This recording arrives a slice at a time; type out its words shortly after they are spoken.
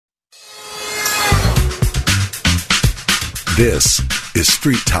This is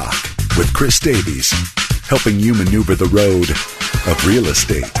Street Talk with Chris Davies, helping you maneuver the road of real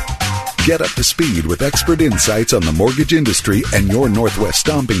estate. Get up to speed with expert insights on the mortgage industry and your Northwest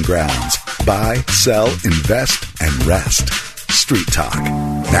stomping grounds. Buy, sell, invest, and rest. Street Talk.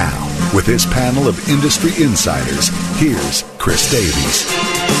 Now, with his panel of industry insiders, here's Chris Davies.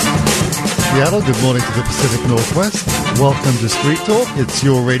 Seattle, good morning to the Pacific Northwest. Welcome to Street Talk. It's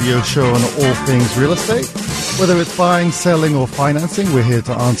your radio show on all things real estate. Whether it's buying, selling, or financing, we're here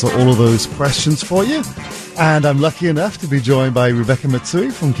to answer all of those questions for you. And I'm lucky enough to be joined by Rebecca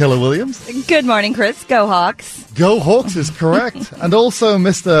Mitsui from Keller Williams. Good morning, Chris. Go Hawks. Go Hawks is correct. And also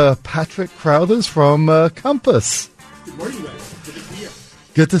Mr. Patrick Crawthers from Compass. Good morning, guys. Good to see you.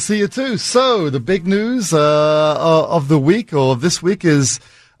 Good to see you too. So the big news of the week or this week is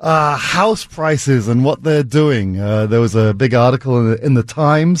house prices and what they're doing. There was a big article in the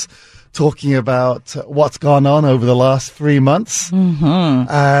Times talking about what's gone on over the last 3 months,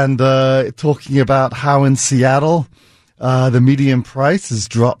 and talking about how in Seattle the median price has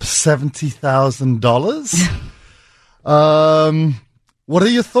dropped $70,000. What are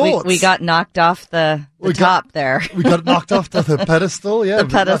your thoughts? We got knocked off the top there. We got knocked off the pedestal. Yeah, the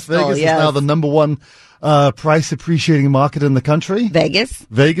pedestal. Las Vegas is now the number one price appreciating market in the country.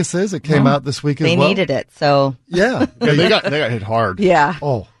 Vegas is. It came out this week as well. They needed it, so yeah, they got hit hard. Yeah.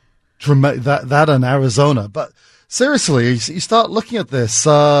 Oh, that in Arizona. But seriously, you start looking at this.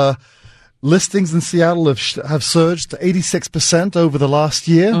 Listings in Seattle have surged to 86% over the last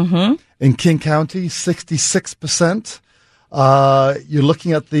year. In King County, 66%. You're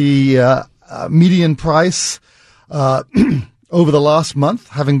looking at the median price over the last month,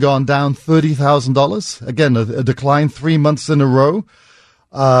 having gone down $30,000. Again, a decline 3 months in a row.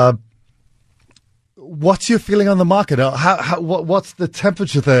 What's your feeling on the market? What's the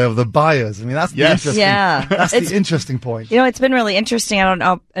temperature there of the buyers? I mean, that's the interesting. Yeah, that's the interesting point. You know, it's been really interesting. I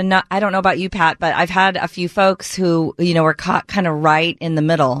don't know about you, Pat, but I've had a few folks who were caught kind of right in the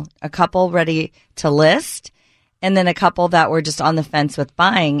middle. A couple ready to list, and then a couple that were just on the fence with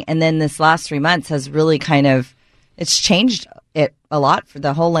buying. And then this last 3 months has really it's changed it a lot for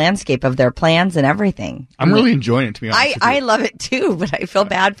the whole landscape of their plans and everything. I'm really enjoying it, to be honest. I love it too, but I feel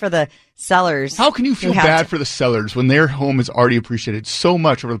bad for the sellers. How can you feel bad for the sellers when their home has already appreciated so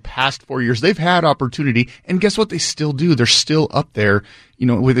much over the past 4 years? They've had opportunity, and guess what? They still do. They're still up there,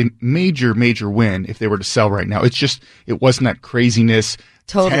 with a major, major win if they were to sell right now. It's just, it wasn't that craziness,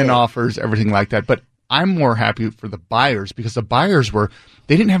 totally. 10 offers, everything like that. But I'm more happy for the buyers because the buyers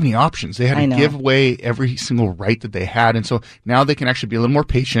they didn't have any options. They had to give away every single right that they had. And so now they can actually be a little more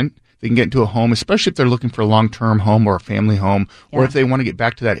patient. They can get into a home, especially if they're looking for a long-term home or a family home, or if they want to get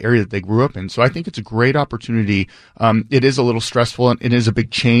back to that area that they grew up in. So I think it's a great opportunity. It is a little stressful, and it is a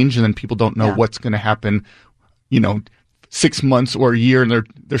big change, and then people don't know what's going to happen, 6 months or a year, and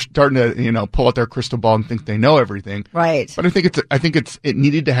they're starting to, pull out their crystal ball and think they know everything. Right. But I think it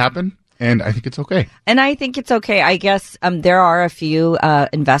needed to happen. And I think it's okay. And I think it's okay. I guess there are a few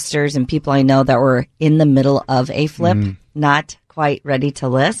investors and people I know that were in the middle of a flip, not quite ready to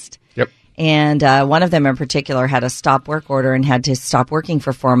list. Yep. And one of them in particular had a stop work order and had to stop working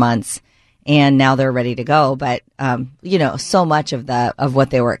for 4 months. And now they're ready to go. But, so much of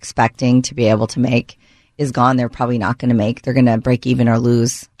what they were expecting to be able to make is gone. They're probably not going to make. They're going to break even or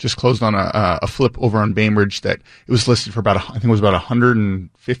lose. Just closed on a flip over on Bainbridge that it was listed for about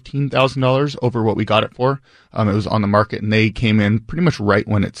 $115,000 over what we got it for. It was on the market, and they came in pretty much right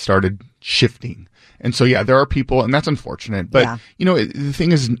when it started shifting. And so, there are people, and that's unfortunate. But, the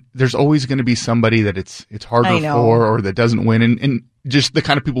thing is, there's always going to be somebody that it's harder for or that doesn't win. And just the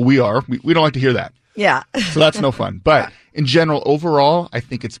kind of people we are, we don't like to hear that. Yeah. So that's no fun. But in general, overall, I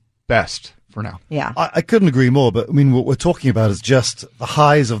think it's best for now. Yeah. I couldn't agree more, but I mean, what we're talking about is just the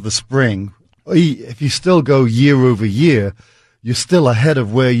highs of the spring. If you still go year over year, you're still ahead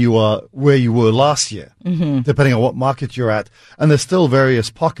of where you were last year, depending on what market you're at. And there's still various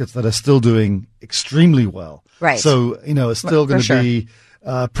pockets that are still doing extremely well. Right. So, it's still going to be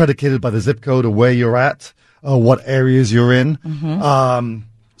predicated by the zip code of where you're at, what areas you're in.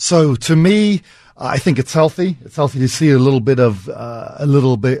 So to me, I think it's healthy. It's healthy to see a little bit of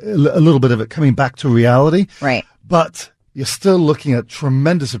it coming back to reality. Right. But you're still looking at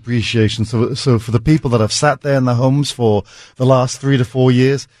tremendous appreciation. So for the people that have sat there in their homes for the last 3 to 4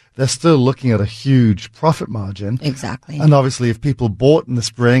 years, they're still looking at a huge profit margin. Exactly. And obviously, if people bought in the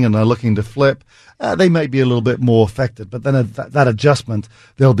spring and are looking to flip, they might be a little bit more affected. But then that adjustment,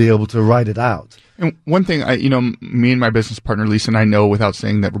 they'll be able to ride it out. And one thing, me and my business partner, Lisa, and I know without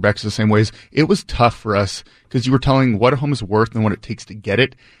saying that Rebecca's the same way, is it was tough for us because you were telling what a home is worth and what it takes to get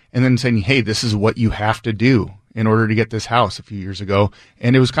it, and then saying, hey, this is what you have to do. in order to get this house a few years ago.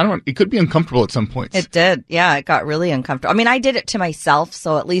 And it could be uncomfortable at some points. It did. Yeah, it got really uncomfortable. I mean, I did it to myself,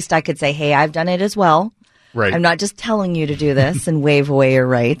 so at least I could say, hey, I've done it as well. Right. I'm not just telling you to do this and waive away your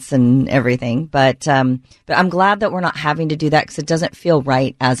rights and everything. But I'm glad that we're not having to do that, because it doesn't feel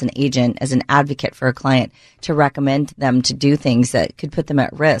right as an agent, as an advocate for a client, to recommend them to do things that could put them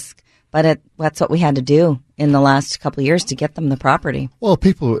at risk. But that's what we had to do in the last couple of years to get them the property. Well,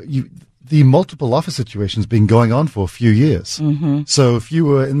 the multiple offer situation has been going on for a few years. Mm-hmm. So if you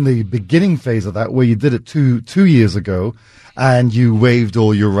were in the beginning phase of that, where you did it two years ago, and you waived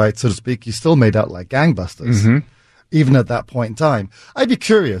all your rights, so to speak, you still made out like gangbusters, mm-hmm. even at that point in time. I'd be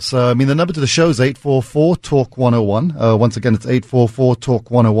curious. The number to the show is 844-TALK-101. Once again, it's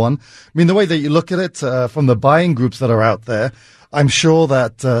 844-TALK-101. The way that you look at it, from the buying groups that are out there, I'm sure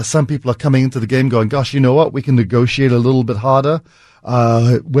that some people are coming into the game going, gosh, you know what, we can negotiate a little bit harder.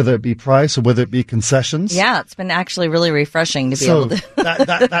 Whether it be price or whether it be concessions. Yeah, it's been actually really refreshing to be able to.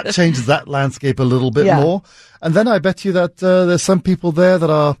 that changes that landscape a little bit more. And then I bet you that there's some people there that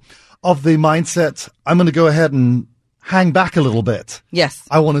are of the mindset, I'm going to go ahead and hang back a little bit. Yes.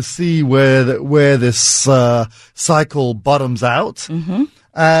 I want to see where this cycle bottoms out. Mm-hmm.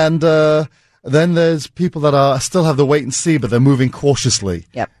 And then there's people that still have the wait and see, but they're moving cautiously.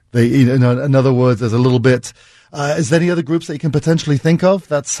 Yep. In other words, there's a little bit. Is there any other groups that you can potentially think of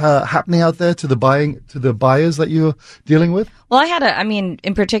that's happening out there to the buyers that you're dealing with? Well,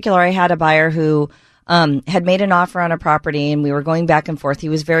 in particular, I had a buyer who had made an offer on a property, and we were going back and forth. He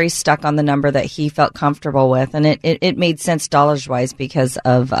was very stuck on the number that he felt comfortable with, and it made sense dollars-wise because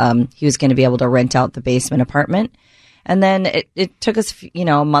of he was going to be able to rent out the basement apartment. And then it took us,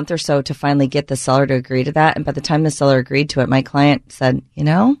 a month or so to finally get the seller to agree to that. And by the time the seller agreed to it, my client said,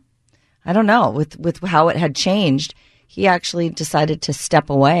 I don't know, with how it had changed, he actually decided to step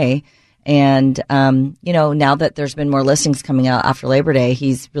away. And, now that there's been more listings coming out after Labor Day,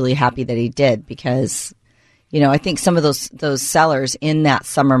 he's really happy that he did, because, I think some of those sellers in that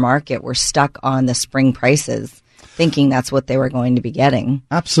summer market were stuck on the spring prices, thinking that's what they were going to be getting.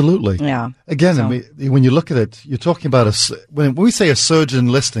 Absolutely. Yeah. Again, when you look at it, you're talking about when we say a surge in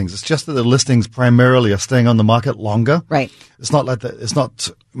listings, it's just that the listings primarily are staying on the market longer. Right. It's not like that. It's not,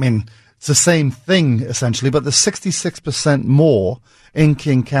 it's the same thing essentially, but there's 66% more in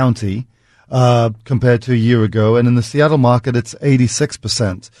King County compared to a year ago. And in the Seattle market, it's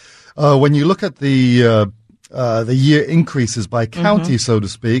 86%. When you look at the year increases by county, mm-hmm. so to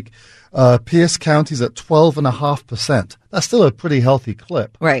speak, Pierce County's at 12.5%. That's still a pretty healthy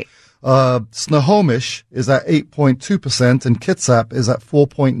clip. Right. Snohomish is at 8.2%, and Kitsap is at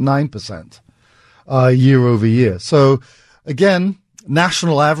 4.9% year over year. So again,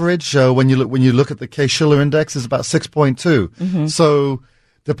 national average when you look at the Case-Shiller index is about 6.2. Mm-hmm. So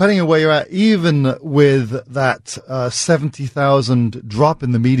depending on where you're at, even with that 70,000 drop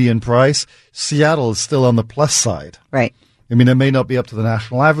in the median price, Seattle is still on the plus side. Right. It may not be up to the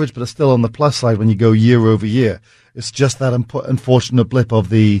national average, but it's still on the plus side when you go year over year. It's just that unfortunate blip of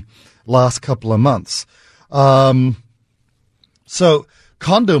the last couple of months. So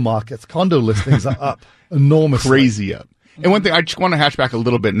condo listings are up enormously. Crazy up. And one thing I just want to hash back a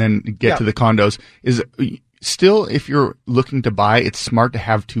little bit and then get to the condos is still, if you're looking to buy, it's smart to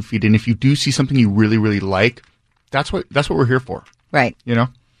have 2 feet in. If you do see something you really, really like, that's what we're here for. Right. Yeah.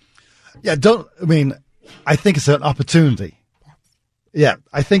 I think it's an opportunity. Yeah.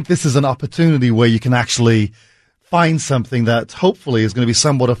 I think this is an opportunity where you can actually find something that hopefully is going to be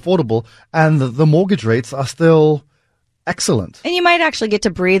somewhat affordable, and the mortgage rates are still excellent. And you might actually get to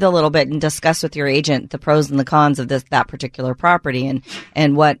breathe a little bit and discuss with your agent the pros and the cons of that particular property,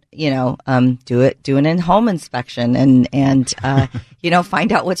 and what, do an in-home inspection and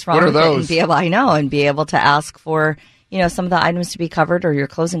find out what's wrong with it, and be able to ask for, some of the items to be covered or your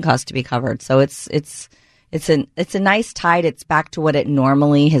closing costs to be covered. So it's a nice tide. It's back to what it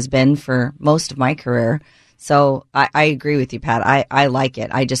normally has been for most of my career. So I agree with you, Pat. I like it.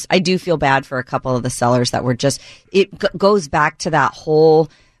 I do feel bad for a couple of the sellers that were it goes back to that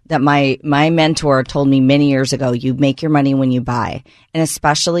whole, that my mentor told me many years ago, you make your money when you buy. And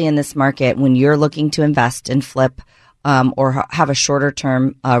especially in this market, when you're looking to invest and flip, or have a shorter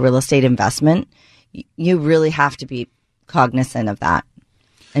term, real estate investment, you really have to be cognizant of that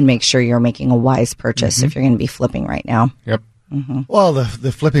and make sure you're making a wise purchase, mm-hmm. if you're going to be flipping right now. Yep. Mm-hmm. Well,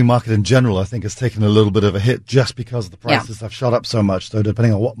 the flipping market in general, I think, has taken a little bit of a hit just because the prices have shot up so much, so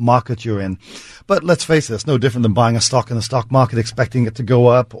depending on what market you're in. But let's face it, it's no different than buying a stock in the stock market, expecting it to go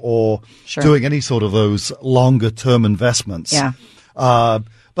up, or doing any sort of those longer-term investments. Yeah.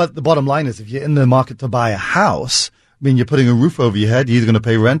 But the bottom line is, if you're in the market to buy a house, you're putting a roof over your head, you're either going to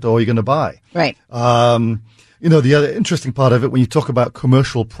pay rent or you're going to buy. Right. the other interesting part of it, when you talk about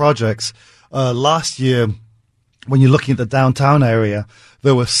commercial projects, last year, when you're looking at the downtown area,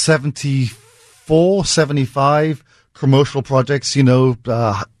 there were 75 commercial projects,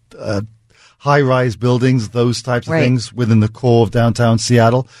 high-rise buildings, those types of things within the core of downtown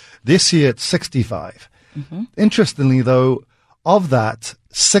Seattle. This year, it's 65. Mm-hmm. Interestingly, though, of that,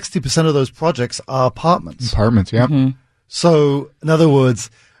 60% of those projects are apartments. Apartments, yeah. Mm-hmm. So, in other words,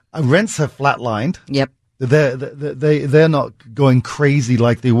 rents have flatlined. Yep. They're not going crazy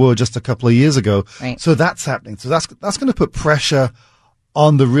like they were just a couple of years ago. Right. So that's happening. So that's going to put pressure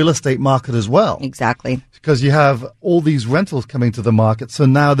on the real estate market as well. Exactly. Because you have all these rentals coming to the market. So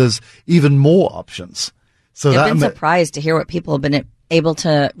now there's even more options. So I've been surprised to hear what people have been able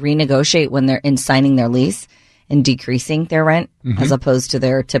to renegotiate when they're in signing their lease and decreasing their rent as opposed to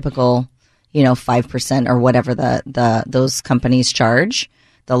their typical, 5% or whatever those companies charge,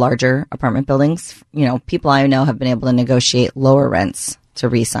 the larger apartment buildings. People I know have been able to negotiate lower rents to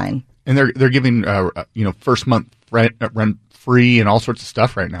re-sign. And they're giving, first month rent free and all sorts of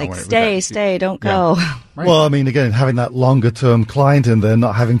stuff right now. Like, stay, don't go. Right. Well, I mean, again, having that longer-term client in there,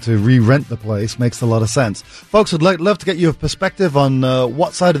 not having to re-rent the place makes a lot of sense. Folks, I'd love to get your perspective on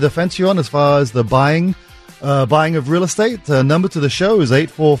what side of the fence you're on as far as the buying of real estate. Number to the show is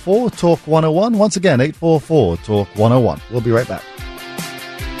 844-TALK-101. Once again, 844-TALK-101. We'll be right back.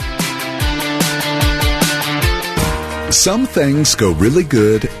 Some things go really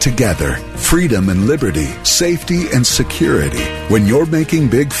good together. Freedom and liberty, safety and security. When you're making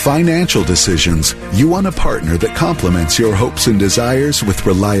big financial decisions, you want a partner that complements your hopes and desires with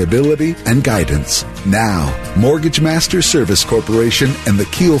reliability and guidance. Now, Mortgage Master Service Corporation and the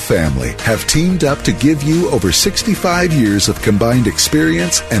Keel family have teamed up to give you over 65 years of combined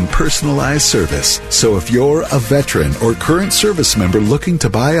experience and personalized service. So if you're a veteran or current service member looking to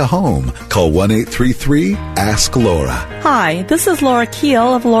buy a home, call 1-833-ASK-LAURA. Hi, this is Laura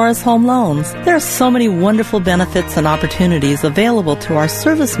Keel of Laura's Home Loans. There are so many wonderful benefits and opportunities available to our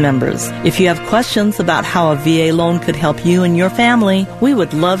service members. If you have questions about how a VA loan could help you and your family, we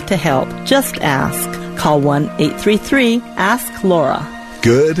would love to help. Just ask. Call 1-833-ASK-LAURA.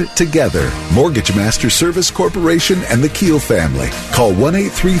 Good together. Mortgage Master Service Corporation and the Keel family. Call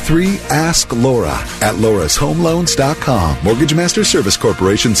 1-833-ASK-LAURA at laurashomeloans.com. Mortgage Master Service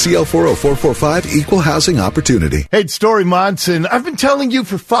Corporation, CL 40445, Equal Housing Opportunity. Hey, it's Dory Monson. I've been telling you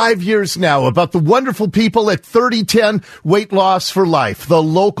for 5 years now about the wonderful people at 3010 Weight Loss for Life, the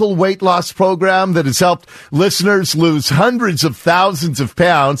local weight loss program that has helped listeners lose hundreds of thousands of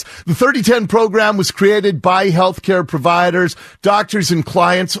pounds. The 3010 program was created by healthcare providers, doctors, and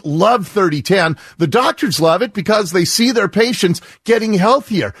clients love 3010. The doctors love it because they see their patients getting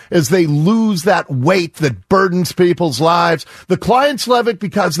healthier as they lose that weight that burdens people's lives. The clients love it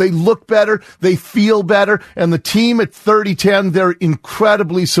because they look better, they feel better, and the team at 3010, they're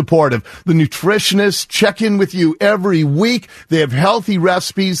incredibly supportive. The nutritionists check in with you every week. They have healthy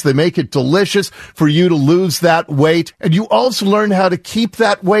recipes. They make it delicious for you to lose that weight. And you also learn how to keep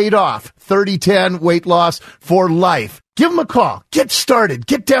that weight off. 3010 Weight Loss for Life. Give them a call. Get started.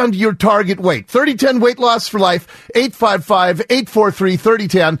 Get down to your target weight. 3010 Weight Loss for Life,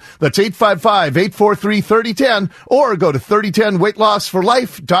 855-843-3010. That's 855-843-3010. Or go to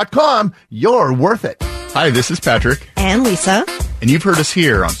 3010weightlossforlife.com. You're worth it. Hi, this is Patrick. And Lisa. And you've heard us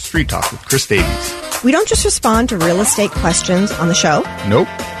here on Street Talk with Chris Davies. We don't just respond to real estate questions on the show. Nope.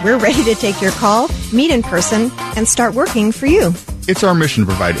 We're ready to take your call, meet in person, and start working for you. It's our mission to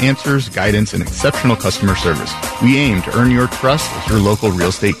provide answers, guidance, and exceptional customer service. We aim to earn your trust as your local real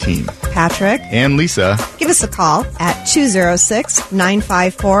estate team. Patrick. And Lisa. Give us a call at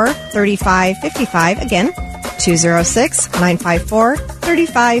 206-954-3555. Again,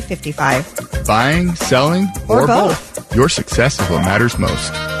 206-954-3555. Buying, selling, or both. Your success is what matters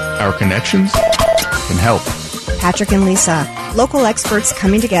most. Our connections can help. Patrick and Lisa, local experts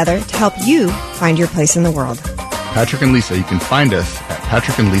coming together to help you find your place in the world. Patrick and Lisa, you can find us at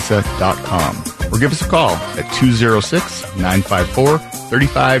patrickandlisa.com or give us a call at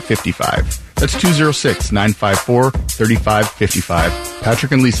 206-954-3555. That's 206-954-3555.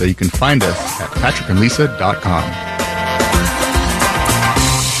 Patrick and Lisa, you can find us at patrickandlisa.com.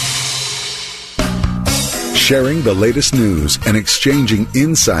 Sharing the latest news and exchanging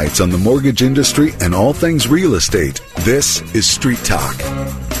insights on the mortgage industry and all things real estate. This is Street Talk.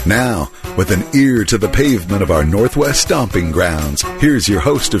 Now, with an ear to the pavement of our Northwest stomping grounds, here's your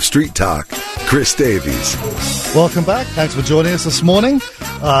host of Street Talk, Chris Davies. Welcome back. Thanks for joining us this morning.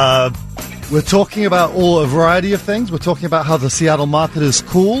 We're talking about a variety of things. We're talking about how the Seattle market has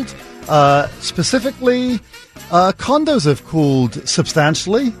cooled. Specifically, Condos have cooled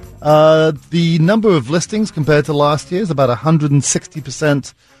substantially. The number of listings compared to last year is about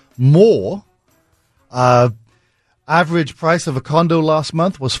 160% more. Average price of a condo last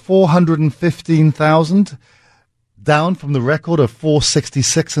month was $415,000, down from the record of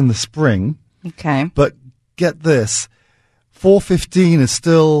 $466 in the spring. Okay. But get this, $415 is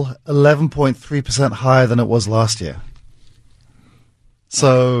still 11.3% higher than it was last year.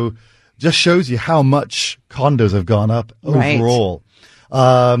 So just shows you how much condos have gone up overall.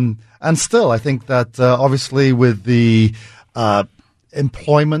 And still, I think that obviously with the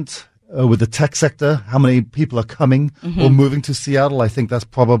employment, with the tech sector, how many people are coming or moving to Seattle, I think that's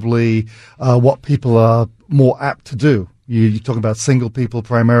probably what people are more apt to do. You're talking about single people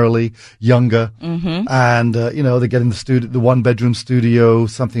primarily, younger, and they get in the one-bedroom studio,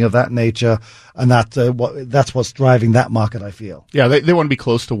 something of that nature, and that's what's driving that market, I feel. Yeah, they want to be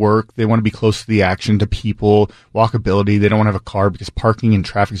close to work. They want to be close to the action, to people, walkability. They don't want to have a car because parking and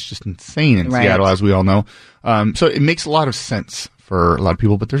traffic is just insane in Seattle, as we all know. So it makes a lot of sense for a lot of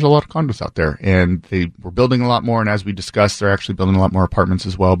people, but there's a lot of condos out there, and they were building a lot more, and as we discussed, they're actually building a lot more apartments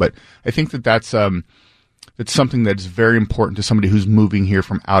as well. But I think that's it's something that is very important to somebody who's moving here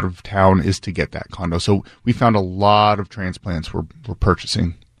from out of town, is to get that condo. So we found a lot of transplants we're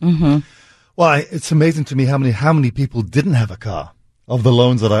purchasing. Well, it's amazing to me how many people didn't have a car of the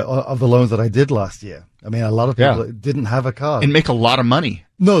loans that I did last year. I mean, a lot of people didn't have a car and make a lot of money.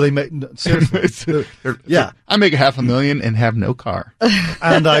 No, they make seriously. I make $500,000 and have no car,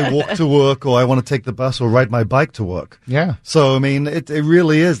 and I walk to work, or I want to take the bus or ride my bike to work. Yeah. So I mean, it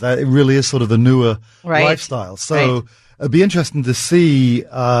really is that. It really is sort of the newer lifestyle. So it'd be interesting to see,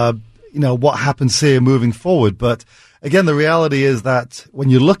 what happens here moving forward. But again, the reality is that when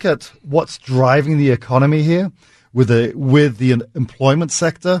you look at what's driving the economy here, with the employment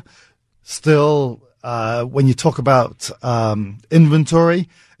sector, still. When you talk about inventory,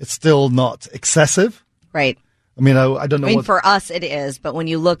 it's still not excessive. Right. I mean, I don't know. I mean, for us it is, but when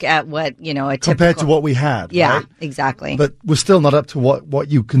you look at what, a typical... Compared to what we had. Yeah, right? exactly. But we're still not up to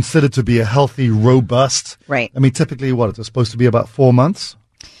what you consider to be a healthy, robust... Right. I mean, typically it's supposed to be about 4 months?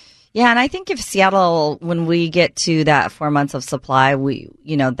 Yeah, and I think if Seattle, when we get to that 4 months of supply,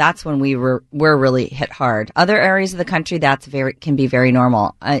 that's when we're really hit hard. Other areas of the country, can be very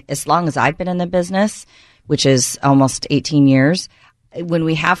normal. As long as I've been in the business, which is almost 18 years, when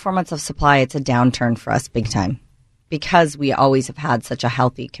we have 4 months of supply, it's a downturn for us big time, because we always have had such a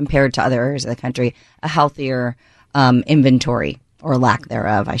healthy, compared to other areas of the country, a healthier inventory. Or lack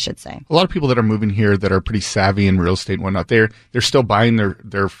thereof, I should say. A lot of people that are moving here that are pretty savvy in real estate and whatnot, they're still buying.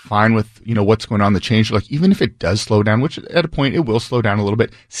 They're fine with what's going on, the change. Like, even if it does slow down, which at a point it will slow down a little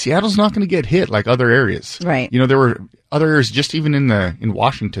bit, Seattle's not going to get hit like other areas. Right. There were other areas, just even in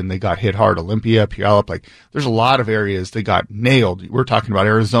Washington, they got hit hard. Olympia, Puyallup, there's a lot of areas that got nailed. We're talking about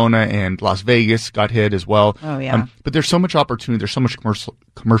Arizona and Las Vegas got hit as well. Oh yeah. But there's so much opportunity. There's so much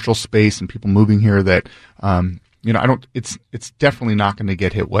commercial space and people moving here that. It's definitely not going to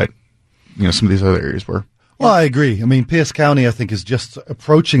get hit what, some of these other areas were. Well, I agree. I mean, Pierce County, I think, is just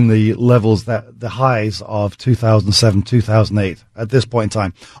approaching the levels the highs of 2007, 2008 at this point in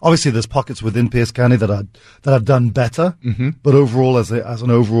time. Obviously, there's pockets within Pierce County that have done better, but overall, as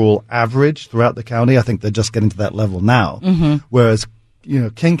an overall average throughout the county, I think they're just getting to that level now. Whereas,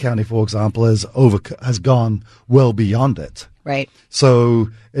 King County, for example, has gone well beyond it. Right. So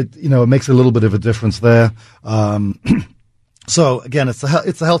it makes a little bit of a difference there. So again, it's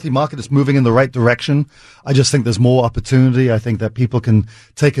a healthy market. It's moving in the right direction. I just think there's more opportunity. I think that people can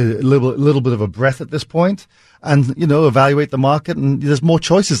take a little bit of a breath at this point and evaluate the market. And there's more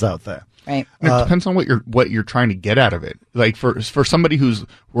choices out there. Right. And it depends on what you're trying to get out of it. Like for somebody who's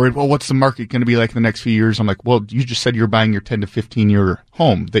worried, well, what's the market going to be like in the next few years? I'm like, well, you just said you're buying your 10 to 15 year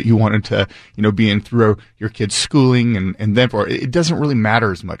home that you wanted to, be in through your kids' schooling, and then it doesn't really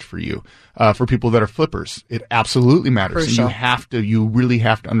matter as much for you. For people that are flippers, it absolutely matters. Crucial. And you really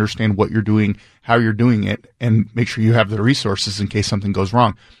have to understand what you're doing, how you're doing it, and make sure you have the resources in case something goes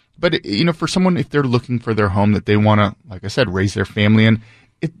wrong. But for someone, if they're looking for their home that they want to, like I said, raise their family in,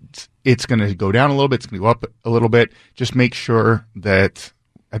 it's going to go down a little bit. It's going to go up a little bit. Just make sure that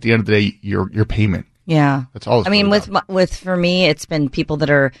at the end of the day, your payment. Yeah, that's all. I mean, with for me, it's been people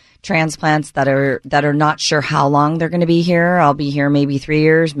that are transplants that are not sure how long they're going to be here. I'll be here maybe 3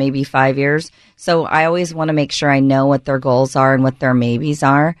 years, maybe 5 years. So I always want to make sure I know what their goals are and what their maybes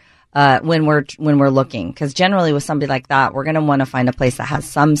are when we're looking. Because generally, with somebody like that, we're going to want to find a place that has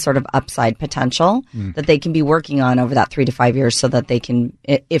some sort of upside potential that they can be working on over that 3 to 5 years, so that they can,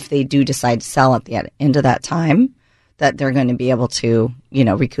 if they do decide to sell at the end of that time, that they're going to be able to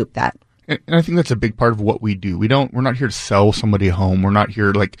recoup that. And I think that's a big part of what we do. We're not here to sell somebody a home. We're not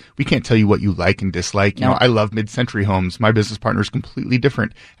here, we can't tell you what you like and dislike. You know, I love mid-century homes. My business partner is completely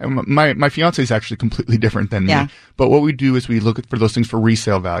different. And my fiance is actually completely different than me. But what we do is we look for those things for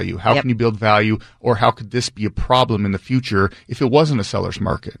resale value. How can you build value, or how could this be a problem in the future if it wasn't a seller's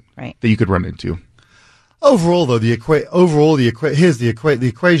market that you could run into? Overall, though, the equation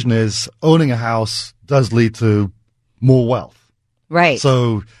is owning a house does lead to more wealth. Right.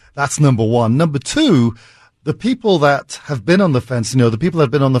 So that's number one. Number two, the people that have been on the fence, the people that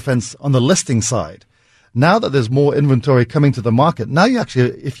have been on the fence on the listing side, now that there's more inventory coming to the market, now you actually,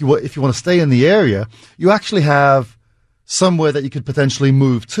 if you want to stay in the area, you actually have somewhere that you could potentially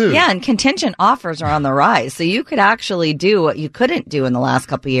move to. Yeah, and contingent offers are on the rise. So you could actually do what you couldn't do in the last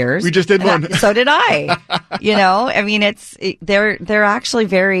couple of years. We just did one. So did I. I mean, they're actually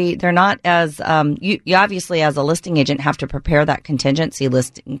they're not as, you obviously as a listing agent have to prepare that contingency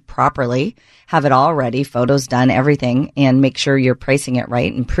listing properly, have it all ready, photos done, everything, and make sure you're pricing it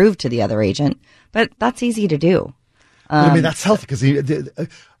right and prove to the other agent. But that's easy to do. I mean, that's healthy because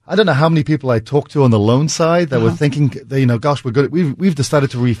I don't know how many people I talked to on the loan side that were thinking, gosh, we're good. We've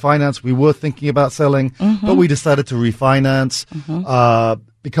decided to refinance. We were thinking about selling, but we decided to refinance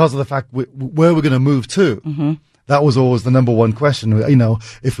because of the fact where we're going to move to. That was always the number one question.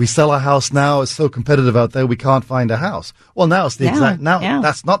 If we sell our house now, it's so competitive out there, we can't find a house. Well, now it's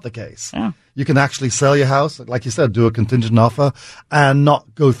that's not the case. Yeah. You can actually sell your house, like you said, do a contingent offer and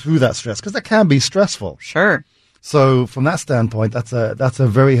not go through that stress, because that can be stressful. Sure. So from that standpoint, that's a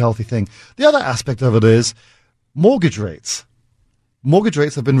very healthy thing. The other aspect of it is mortgage rates. Mortgage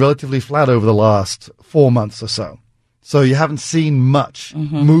rates have been relatively flat over the last 4 months or so. So you haven't seen much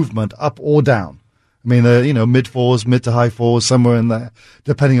movement up or down. I mean, mid fours, mid to high fours, somewhere in there,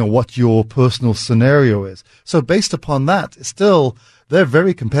 depending on what your personal scenario is. So based upon that, they're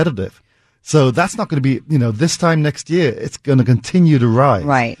very competitive. So that's not going to be, this time next year, it's going to continue to rise.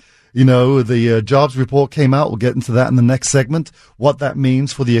 Right. The jobs report came out. We'll get into that in the next segment, what that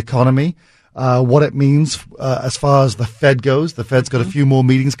means for the economy, what it means as far as the Fed goes. The Fed's got a few more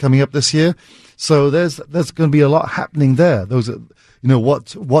meetings coming up this year. So there's going to be a lot happening there. Those are,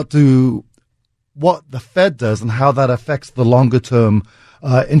 what the Fed does and how that affects the longer term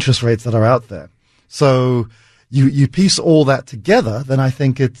interest rates that are out there. So you piece all that together, then I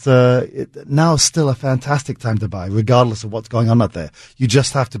think it's now still a fantastic time to buy, regardless of what's going on out there. You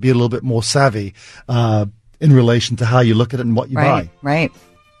just have to be a little bit more savvy in relation to how you look at it and what you buy. Right.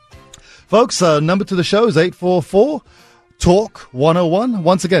 Folks, number to the show is 844-TALK-101.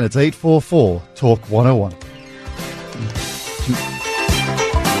 Once again, it's 844-TALK-101.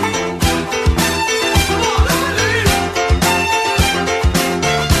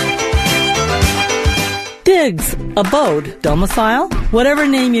 Digs, abode, domicile, whatever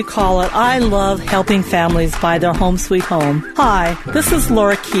name you call it, I love helping families buy their home sweet home. Hi, this is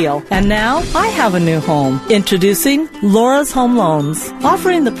Laura Keel, and now I have a new home. Introducing Laura's Home Loans,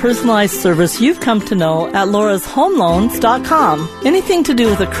 offering the personalized service you've come to know at laurashomeloans.com. Anything to do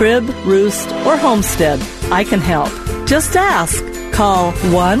with a crib, roost, or homestead, I can help. Just ask. Call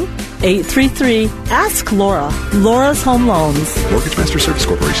 1-833-ASK-LAURA. Laura's Home Loans. Mortgage Master Service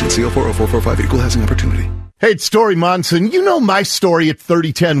Corporation, CO 40445, Equal Housing Opportunity. Hey, it's Story Monson. You know my story at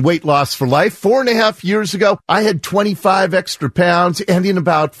 3010 Weight Loss for Life. 4.5 years ago, I had 25 extra pounds, and in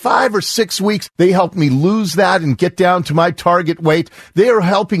about 5 or 6 weeks, they helped me lose that and get down to my target weight. They are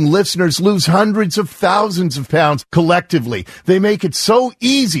helping listeners lose hundreds of thousands of pounds collectively. They make it so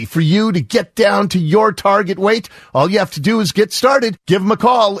easy for you to get down to your target weight. All you have to do is get started. Give them a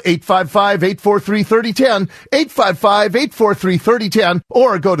call, 855-843-3010, 855-843-3010,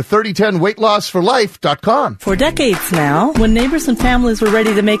 or go to 3010weightlossforlife.com. For decades now, when neighbors and families were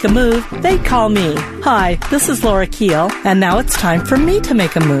ready to make a move, they'd call me. Hi, this is Laura Keel, and now it's time for me to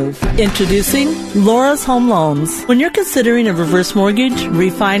make a move. Introducing Laura's Home Loans. When you're considering a reverse mortgage,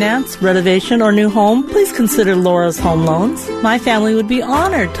 refinance, renovation, or new home, please consider Laura's Home Loans. My family would be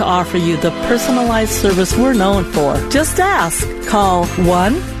honored to offer you the personalized service we're known for. Just ask. Call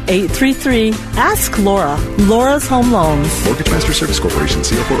 1-833-ASK-LAURA. Laura's Home Loans. Mortgage Master Service Corporation,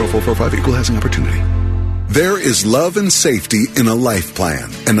 CO 40445, Equal Housing Opportunity. There is love and safety in a life plan,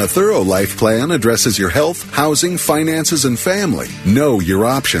 and a thorough life plan addresses your health, housing, finances, and family. Know your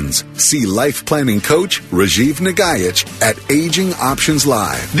options. See life planning coach Rajiv Nagayich at Aging Options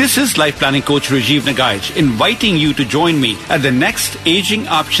Live. This is life planning coach Rajiv Nagayich inviting you to join me at the next Aging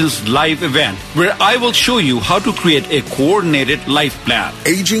Options Live event, where I will show you how to create a coordinated life plan.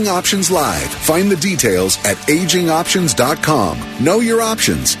 Aging Options Live. Find the details at agingoptions.com. Know your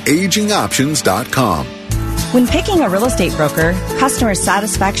options. agingoptions.com. When picking a real estate broker, customer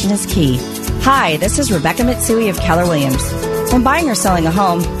satisfaction is key. Hi, this is Rebecca Mitsui of Keller Williams. When buying or selling a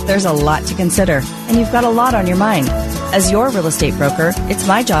home, there's a lot to consider, and you've got a lot on your mind. As your real estate broker, it's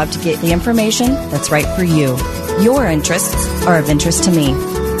my job to get the information that's right for you. Your interests are of interest to me.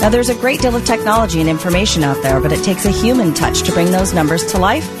 Now, there's a great deal of technology and information out there, but it takes a human touch to bring those numbers to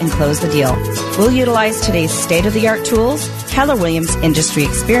life and close the deal. We'll utilize today's state-of-the-art tools, Keller Williams industry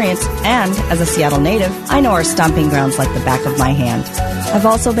experience, and as a Seattle native, I know our stomping grounds like the back of my hand. I've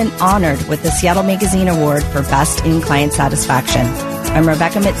also been honored with the Seattle Magazine Award for Best in Client Satisfaction. I'm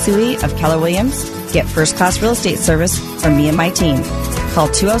Rebecca Mitsui of Keller Williams. Get first-class real estate service from me and my team. Call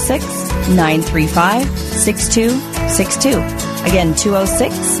 206-935-6262. Again,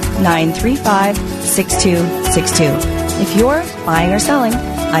 206-935-6262. If you're buying or selling,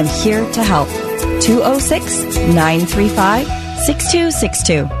 I'm here to help.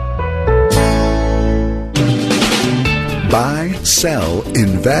 206-935-6262. Buy, sell,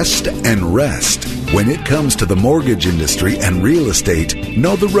 invest, and rest. When it comes to the mortgage industry and real estate,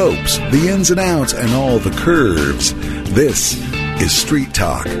 know the ropes, the ins and outs, and all the curves. This is Street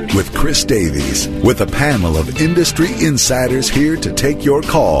Talk with Chris Davies, with a panel of industry insiders here to take your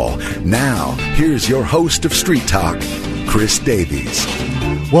call. Now, here's your host of Street Talk, Chris Davies.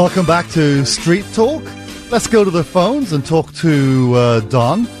 Welcome back to Street Talk. Let's go to the phones and talk to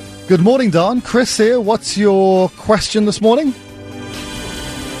Don. Good morning, Don. Chris here. What's your question this morning?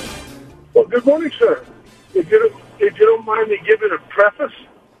 Well, good morning, sir. If you don't mind me giving a preface,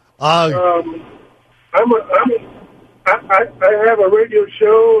 I have a radio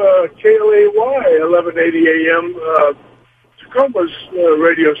show, KLAY 1180 AM, Tacoma's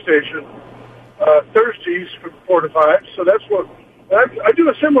radio station, Thursdays from 4 to 5. So that's what I do,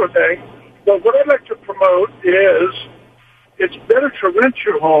 a similar thing. But what I'd like to promote is it's better to rent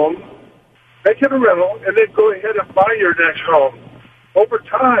your home, make it a rental, and then go ahead and buy your next home. Over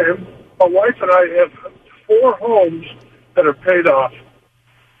time, my wife and I have 4 homes that are paid off.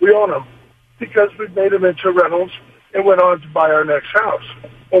 We own them because we made them into rentals and went on to buy our next house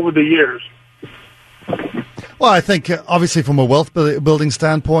over the years. Well, I think obviously from a wealth building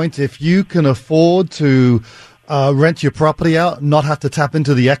standpoint, if you can afford to rent your property out and not have to tap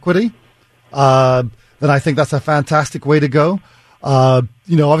into the equity, then I think that's a fantastic way to go.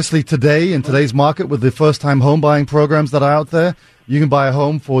 Obviously today, in today's market, with the first-time home buying programs that are out there, you can buy a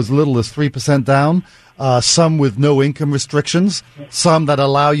home for as little as 3% down, some with no income restrictions, some that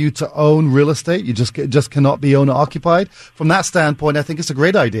allow you to own real estate. You just cannot be owner-occupied. From that standpoint, I think it's a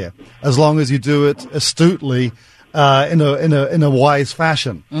great idea, as long as you do it astutely, in a wise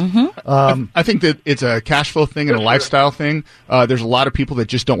fashion. Mm-hmm. I think that it's a cash flow thing and a lifestyle thing. There's a lot of people that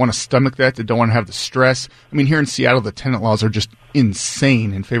just don't want to stomach that don't want to have the stress. I mean, here in Seattle, the tenant laws are just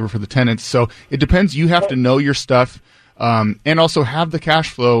insane in favor for the tenants. So it depends. You have to know your stuff. And also have the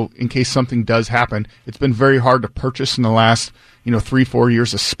cash flow in case something does happen. It's been very hard to purchase in the last, 3-4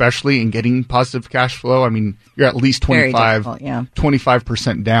 years, especially in getting positive cash flow. I mean, you're at least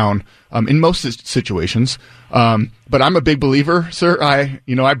 25% down in most situations. But I'm a big believer, sir. I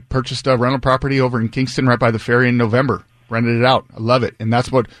purchased a rental property over in Kingston right by the ferry in November, rented it out. I love it. And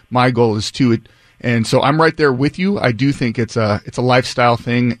that's what my goal is too. And so I'm right there with you. I do think it's a lifestyle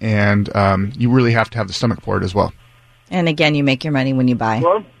thing, and you really have to have the stomach for it as well. And again, you make your money when you buy.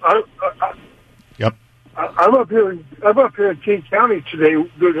 Well, Yep. I'm up here in King County today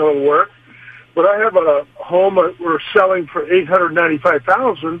doing a little work, but I have a home that we're selling for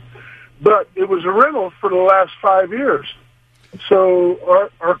 $895,000, but it was a rental for the last 5 years. So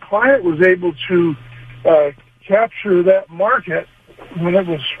our client was able to capture that market when it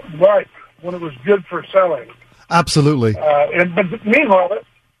was ripe, when it was good for selling. Absolutely. But meanwhile,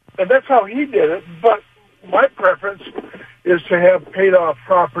 and that's how he did it. But my preference is to have paid off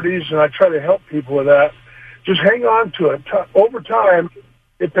properties, and I try to help people with that. Just hang on to it. Over time,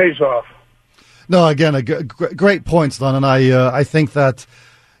 it pays off. No, again, great points, Don. And I think that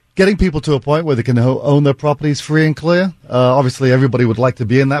getting people to a point where they can own their properties free and clear. Obviously, everybody would like to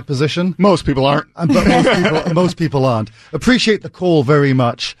be in that position. Most people aren't. But most people aren't. Appreciate the call very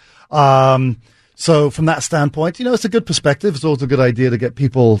much. So from that standpoint, it's a good perspective. It's always a good idea to get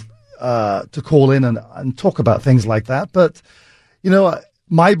people to call in and talk about things like that. But,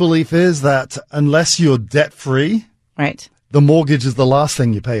 my belief is that unless you're debt-free, right, the mortgage is the last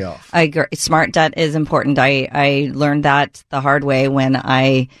thing you pay off. I agree. Smart debt is important. I learned that the hard way when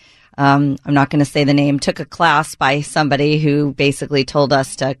I I'm not going to say the name, took a class by somebody who basically told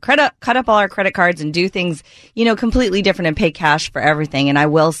us to cut up all our credit cards and do things, completely different and pay cash for everything. And I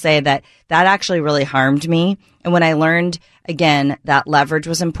will say that actually really harmed me. And when I learned, again, that leverage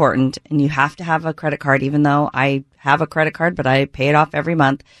was important and you have to have a credit card, even though I have a credit card, but I pay it off every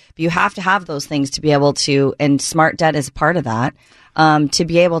month. But you have to have those things to be able to, and smart debt is part of that, to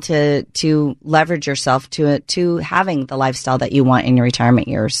be able to leverage yourself to having the lifestyle that you want in your retirement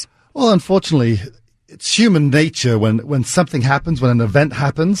years. Well, unfortunately, it's human nature when something happens, when an event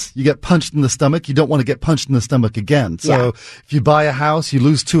happens, you get punched in the stomach. You don't want to get punched in the stomach again. So if you buy a house, you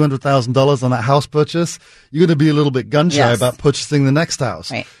lose $200,000 on that house purchase, you're going to be a little bit gun-shy about purchasing the next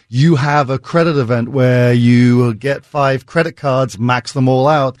house. Right. You have a credit event where you get 5 credit cards, max them all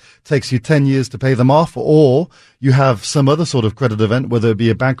out, takes you 10 years to pay them off, or you have some other sort of credit event, whether it be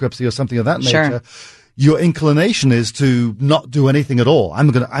a bankruptcy or something of that nature. Your inclination is to not do anything at all.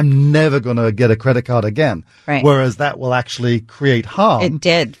 I'm never gonna get a credit card again. Right. Whereas that will actually create harm. It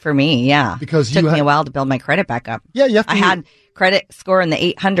did for me, yeah. Because it took me a while to build my credit back up. Yeah, you have to. I had credit score in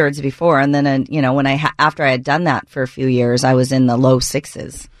the 800s before, and then when after I had done that for a few years, I was in the low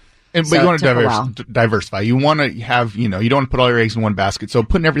 6s. But you want to diversify. You want to have, you don't want to put all your eggs in one basket. So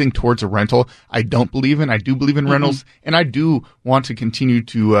putting everything towards a rental, I don't believe in. I do believe in rentals, and I do want to continue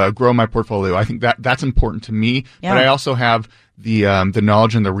to grow my portfolio. I think that's important to me. Yeah. But I also have the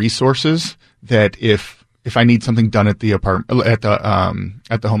knowledge and the resources that if I need something done at the apartment, at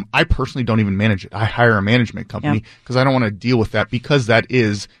the home, I personally don't even manage it. I hire a management company because I don't want to deal with that, because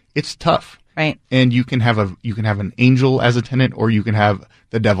it's tough. Right. And you can have an angel as a tenant, or you can have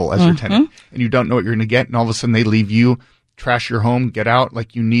the devil as your tenant, and you don't know what you're going to get, and all of a sudden they leave you, trash your home, get out.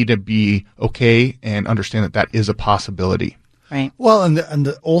 Like, you need to be okay and understand that is a possibility. Right. Well, and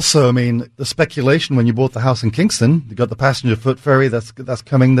also, I mean, the speculation when you bought the house in Kingston, you got the passenger foot ferry that's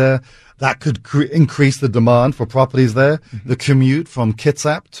coming there. That could increase the demand for properties there. Mm-hmm. The commute from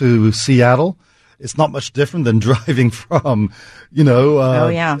Kitsap to Seattle. It's not much different than driving from, more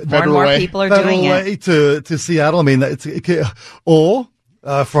and more people are doing it to Seattle. I mean,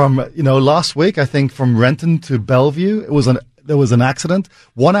 from last week, I think from Renton to Bellevue, there was an accident.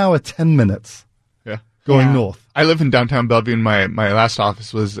 1 hour 10 minutes. Going north. I live in downtown Bellevue, and my last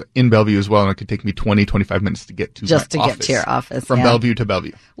office was in Bellevue as well, and it could take me 25 minutes to get to get to your office. From Bellevue to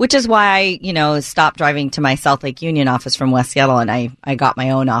Bellevue. Which is why I, stopped driving to my South Lake Union office from West Seattle, and I got my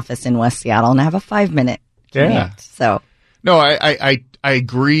own office in West Seattle, and I have a 5-minute commute. Yeah. So. No, I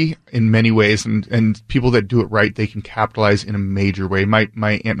agree in many ways, and people that do it right, they can capitalize in a major way. My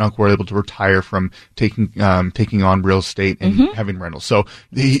aunt and uncle were able to retire from taking on real estate and having rentals. So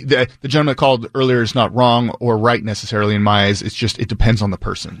the gentleman that called earlier is not wrong or right necessarily in my eyes. It's just, it depends on the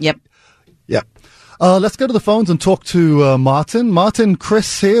person. Yep. Let's go to the phones and talk to Martin. Martin,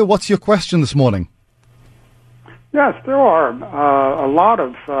 Chris here. What's your question this morning? Yes, there are a lot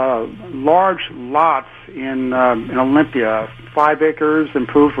of large lots in Olympia, 5 acres,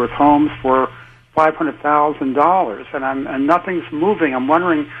 improved with homes for $500,000, and nothing's moving. I'm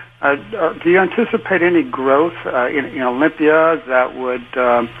wondering, do you anticipate any growth in Olympia that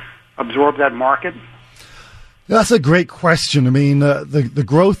would absorb that market? That's a great question. I mean, the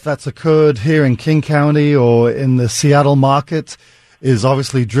growth that's occurred here in King County or in the Seattle market is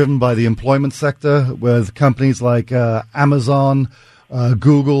obviously driven by the employment sector, with companies like Amazon,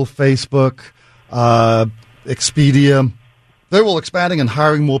 Google, Facebook, Expedia. They're all expanding and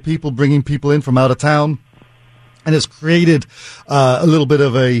hiring more people, bringing people in from out of town. And it's created a little bit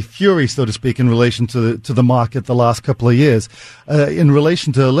of a fury, so to speak, in relation to the market the last couple of years. In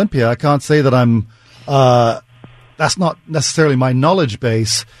relation to Olympia, I can't say that that's not necessarily my knowledge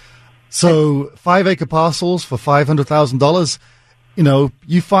base. So 5-acre parcels for $500,000,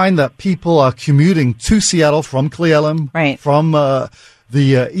 you find that people are commuting to Seattle from Cle Elum, from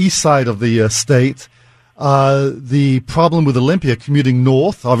the east side of the state. The problem with Olympia commuting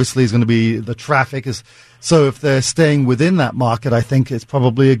north, obviously, is going to be the traffic. So if they're staying within that market, I think it's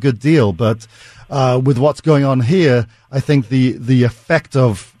probably a good deal. But with what's going on here, I think the effect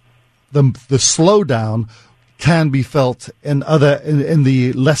of the slowdown can be felt in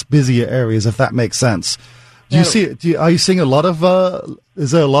the less busier areas, if that makes sense. Are you seeing a lot of,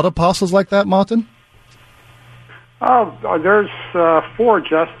 is there a lot of parcels like that, Martin? There's 4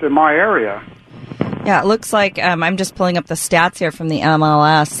 just in my area. Yeah, it looks like, I'm just pulling up the stats here from the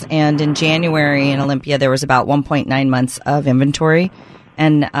MLS, and in January in Olympia there was about 1.9 months of inventory,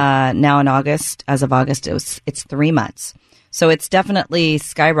 and now in August, as of August, it's 3 months. So it's definitely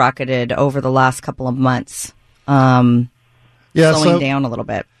skyrocketed over the last couple of months, slowing down a little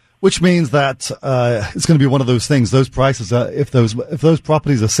bit. which means that it's going to be one of those things. Those prices, if those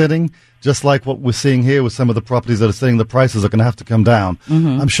properties are sitting, just like what we're seeing here with some of the properties that are sitting, the prices are going to have to come down.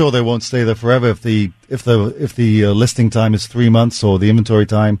 Mm-hmm. I'm sure they won't stay there forever if the listing time is 3 months or the inventory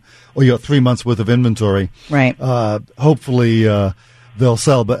time, or you got 3 months worth of inventory. Right. Hopefully they'll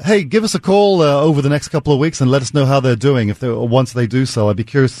sell. But hey, give us a call over the next couple of weeks and let us know how they're doing. Once they do sell, I'd be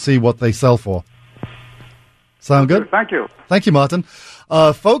curious to see what they sell for. Sound good? Thank you. Thank you, Martin.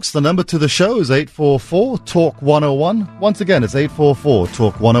 Folks, the number to the show is 844-TALK-101. Once again, it's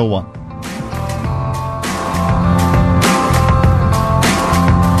 844-TALK-101.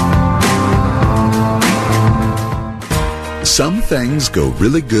 Some things go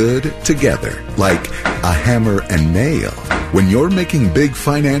really good together, like a hammer and nail. When you're making big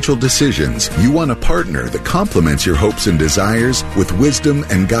financial decisions, you want a partner that complements your hopes and desires with wisdom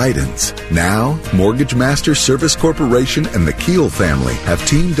and guidance. Now, Mortgage Master Service Corporation and the Keel family have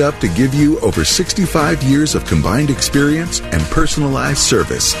teamed up to give you over 65 years of combined experience and personalized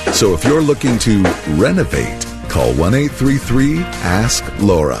service. So if you're looking to renovate, call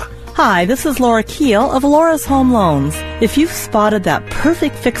 1-833-ASK-LAURA. Hi, this is Laura Keel of Laura's Home Loans. If you've spotted that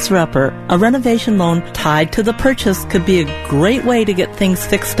perfect fixer-upper, a renovation loan tied to the purchase could be a great way to get things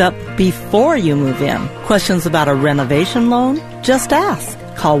fixed up before you move in. Questions about a renovation loan? Just ask.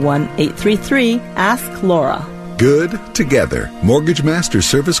 Call 1-833-ASK-LAURA. Good together. Mortgage Master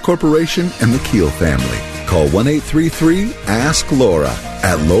Service Corporation and the Keel family. Call 1-833-ASK-LAURA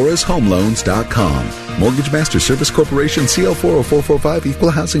at laurashomeloans.com. Mortgage Master Service Corporation, CL 40445,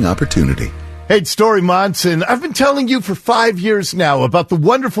 Equal Housing Opportunity. Hey, Story Monson. I've been telling you for 5 years now about the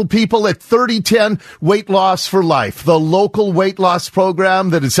wonderful people at 3010 Weight Loss for Life, the local weight loss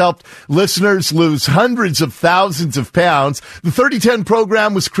program that has helped listeners lose hundreds of thousands of pounds. The 3010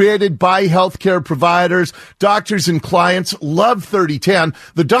 program was created by healthcare providers. Doctors and clients love 3010.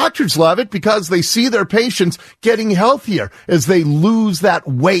 The doctors love it because they see their patients getting healthier as they lose that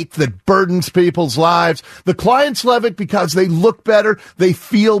weight that burdens people's lives. The clients love it because they look better, they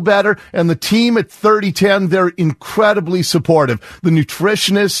feel better, and the team at 3010, they're incredibly supportive. The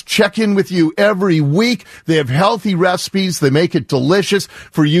nutritionists check in with you every week. They have healthy recipes. They make it delicious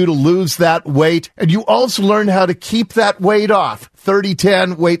for you to lose that weight. And you also learn how to keep that weight off.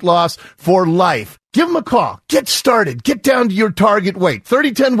 3010 Weight Loss for Life. Give them a call. Get started. Get down to your target weight.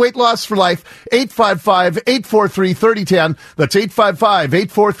 3010 Weight Loss for Life, 855-843-3010. That's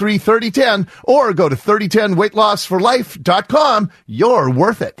 855-843-3010. Or go to 3010weightlossforlife.com. You're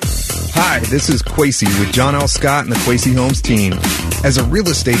worth it. Hi, this is Quasey with John L. Scott and the Quasey Homes team. As a real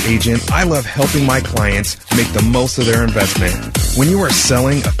estate agent, I love helping my clients make the most of their investment. When you are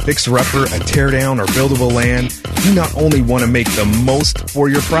selling a fixer-upper, a teardown, or buildable land, you not only want to make the most for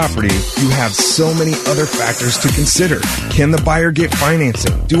your property, you have so many other factors to consider. Can the buyer get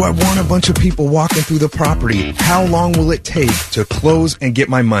financing? Do I want a bunch of people walking through the property? How long will it take to close and get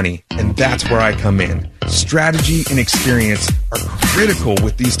my money? And that's where I come in. Strategy and experience are critical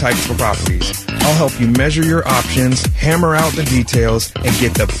with these types of properties. I'll help you measure your options, hammer out the details, and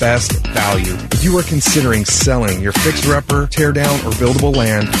get the best value. If you are considering selling your fixer-upper, teardown, or buildable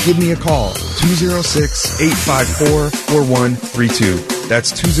land, give me a call. 206-854-4132.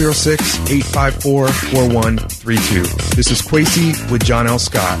 That's 206-854-4132. This is Quasey with John L.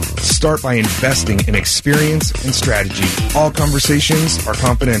 Scott. Start by investing in experience and strategy. All conversations are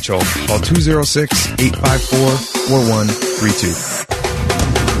confidential. Call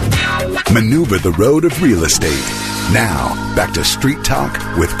 206-854-4132. Maneuver the road of real estate. Now, back to Street Talk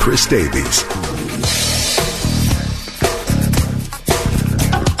with Chris Davies.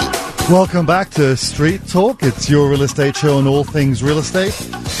 Welcome back to Street Talk. It's your real estate show on all things real estate.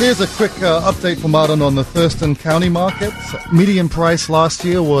 Here's a quick update from Martin on the Thurston County market. Median price last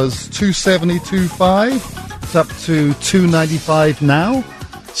year was $272.5. It's up to $295 now.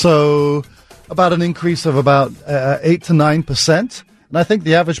 So about an increase of about 8 to 9%. And I think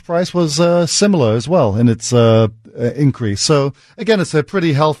the average price was similar as well in its increase. So again, it's a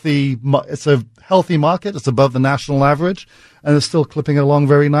pretty healthy market. It's above the national average, and it's still clipping along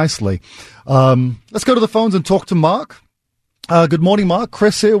very nicely. Let's go to the phones and talk to Mark. Good morning, Mark.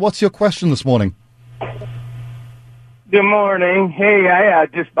 Chris here. What's your question this morning? Good morning. Hey, I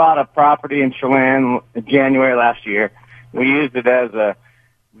just bought a property in Chelan in January last year. We used it as a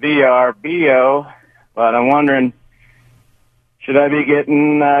VRBO, but I'm wondering, should I be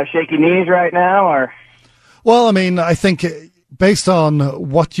getting shaky knees right now, or? Well, I mean, I think based on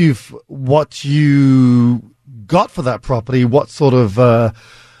what you got for that property, what sort of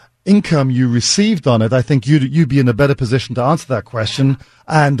income you received on it, I think you'd be in a better position to answer that question,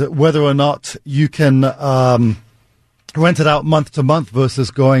 and whether or not you can rented out month to month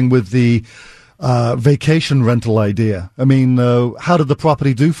versus going with the vacation rental idea. I mean, how did the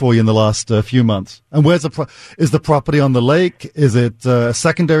property do for you in the last few months? And where's is the property on the lake? Is it a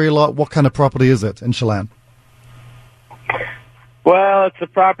secondary lot? What kind of property is it in Chelan? Well, it's a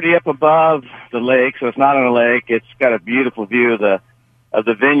property up above the lake, so it's not on a lake. It's got a beautiful view of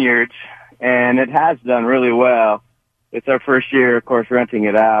the vineyards, and it has done really well. It's our first year, of course, renting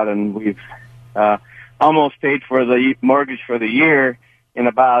it out, and we've almost paid for the mortgage for the year in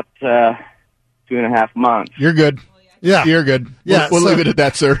about 2.5 months. You're good. Yeah, you're good. Yeah, we'll leave it at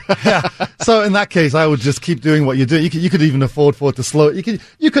that, sir. Yeah. So in that case, I would just keep doing what you do. You could even afford for it to slow. You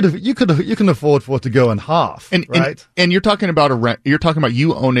can afford for it to go in half. Right. And you're talking about You're talking about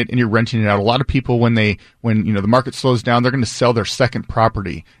you own it and you're renting it out. A lot of people when the market slows down, they're going to sell their second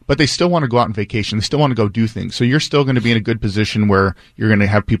property, but they still want to go out on vacation. They still want to go do things. So you're still going to be in a good position where you're going to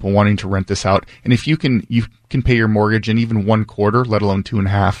have people wanting to rent this out. And if you can pay your mortgage in even 1 quarter, let alone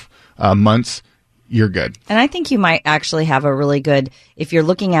 2.5 months. You're good. And I think you might actually have a really good, if you're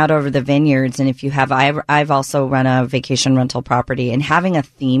looking out over the vineyards, and if you have, I've also run a vacation rental property, and having a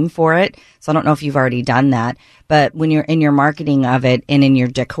theme for it. So I don't know if you've already done that, but when you're in your marketing of it and in your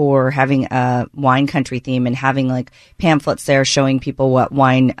decor, having a wine country theme and having like pamphlets there showing people what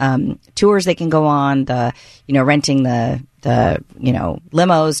wine tours they can go on, renting the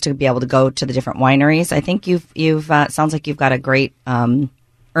limos to be able to go to the different wineries. I think you've sounds like you've got a great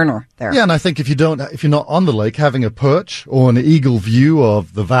earner there. Yeah, and I think if you're not on the lake, having a perch or an eagle view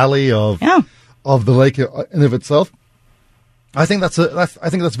of the valley of the lake in of itself, I think that's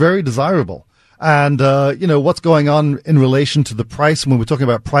very desirable. And what's going on in relation to the price when we're talking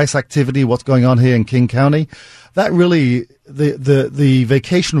about price activity, what's going on here in King County, that really the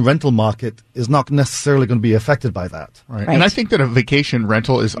vacation rental market is not necessarily going to be affected by that. Right. And I think that a vacation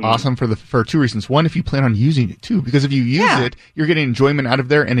rental is awesome for 2 reasons. One, if you plan on using it too, because if you use it, you're getting enjoyment out of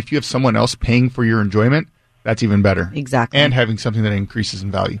there, and if you have someone else paying for your enjoyment, that's even better. Exactly. And having something that increases in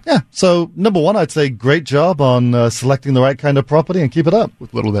value. Yeah. So number one, I'd say great job on selecting the right kind of property, and keep it up.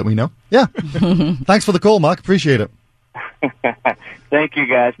 With little that we know. Yeah. Thanks for the call, Mark. Appreciate it. Thank you,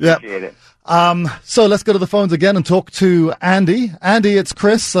 guys. Appreciate it. So let's go to the phones again and talk to Andy. Andy, it's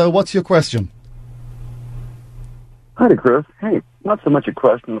Chris. What's your question? Hi to Chris. Hey, not so much a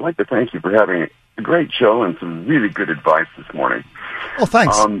question. I'd like to thank you for having a great show and some really good advice this morning. Oh,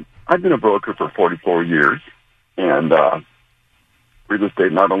 thanks. I've been a broker for 44 years, and real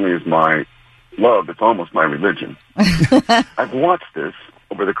estate not only is my love, it's almost my religion. I've watched this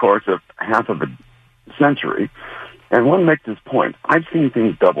over the course of half of a century, and I want to make this point. I've seen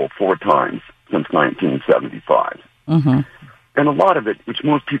things double 4 times since 1975. Mm-hmm. And a lot of it, which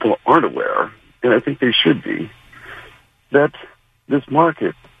most people aren't aware, and I think they should be, that this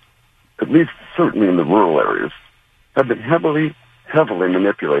market, at least certainly in the rural areas, have been heavily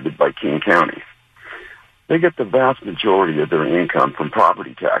manipulated by King County. They get the vast majority of their income from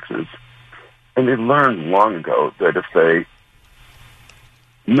property taxes, and they learned long ago that if they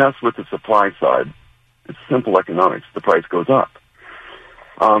mess with the supply side, it's simple economics, the price goes up.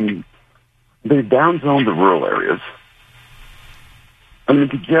 They downzone the rural areas. I mean,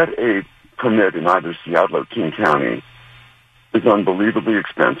 to get a permit in either Seattle or King County is unbelievably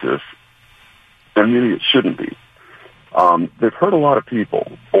expensive, and really it shouldn't be. They've hurt a lot of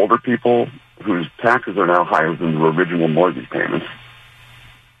people, older people whose taxes are now higher than their original mortgage payments.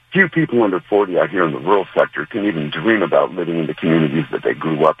 Few people under 40 out here in the rural sector can even dream about living in the communities that they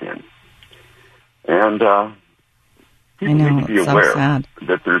grew up in. And people need to be aware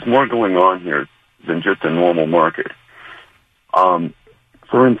that there's more going on here than just a normal market.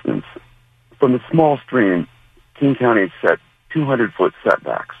 For instance, from a small stream, King County set 200-foot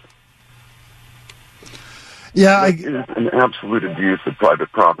setbacks. Yeah, it is an absolute abuse of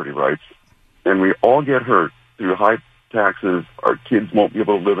private property rights, and we all get hurt through high taxes. Our kids won't be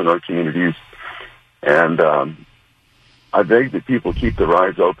able to live in our communities, and I beg that people keep their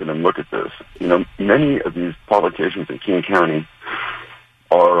eyes open and look at this. You know, many of these politicians in King County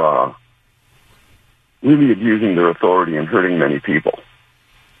are really abusing their authority and hurting many people.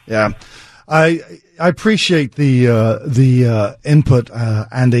 Yeah. I appreciate the input,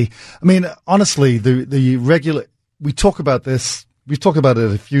 Andy. I mean, honestly, we talk about this. We've talked about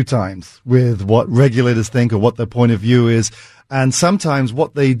it a few times with what regulators think or what their point of view is, and sometimes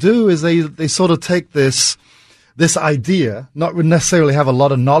what they do is they sort of take this idea, not necessarily have a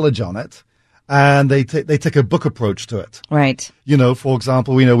lot of knowledge on it, and they take a book approach to it. Right. You know, for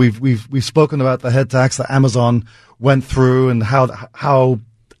example, we've spoken about the head tax that Amazon went through and how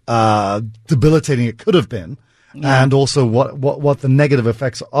debilitating it could have been, and also what the negative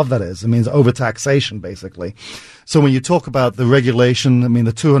effects of that is. It means overtaxation, basically. So when you talk about the regulation, I mean,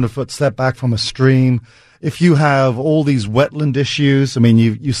 the 200-foot setback from a stream, if you have all these wetland issues, I mean,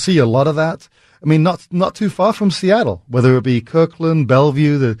 you see a lot of that. I mean, not too far from Seattle, whether it be Kirkland,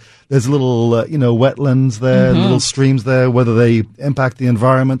 Bellevue, there's little, wetlands there, little streams there, whether they impact the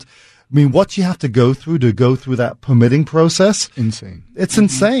environment. I mean, what you have to go through that permitting process. Insane. It's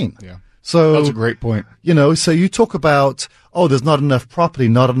insane. Yeah. So that's a great point. So you talk about, there's not enough property,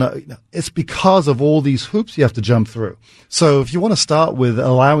 not enough. It's because of all these hoops you have to jump through. So if you want to start with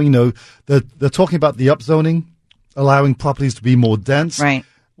allowing, they're talking about the upzoning, allowing properties to be more dense. Right.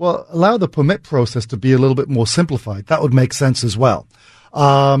 Well, allow the permit process to be a little bit more simplified. That would make sense as well.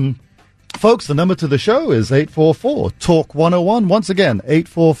 Folks, the number to the show is 844-TALK-101. Once again,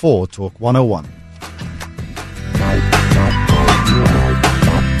 844-TALK-101.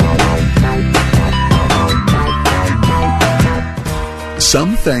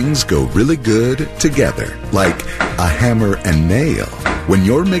 Some things go really good together, like a hammer and nail. When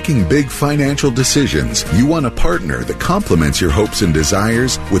you're making big financial decisions, you want a partner that complements your hopes and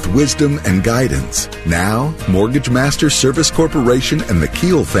desires with wisdom and guidance. Now, Mortgage Master Service Corporation and the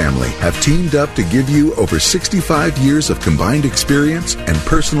Keel family have teamed up to give you over 65 years of combined experience and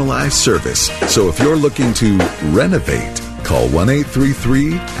personalized service. So if you're looking to renovate, call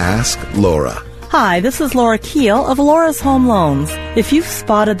 1-833-ASK-LAURA. Hi, this is Laura Keel of Laura's Home Loans. If you've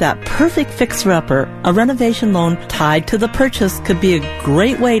spotted that perfect fixer-upper, a renovation loan tied to the purchase could be a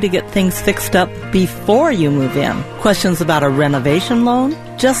great way to get things fixed up before you move in. Questions about a renovation loan?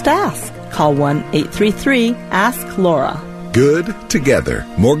 Just ask. Call 1-833-ASK-LAURA. Good together.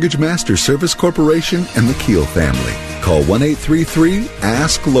 Mortgage Master Service Corporation and the Keel family. Call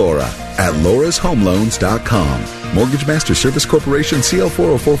 1-833-ASK-LAURA at laurashomeloans.com. Mortgage Master Service Corporation, CL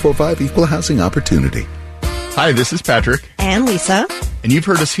 40445, Equal Housing Opportunity. Hi, this is Patrick. And Lisa. And you've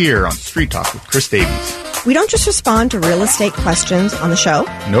heard us here on Street Talk with Chris Davies. We don't just respond to real estate questions on the show.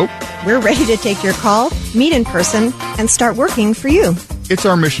 Nope. We're ready to take your call, meet in person, and start working for you. It's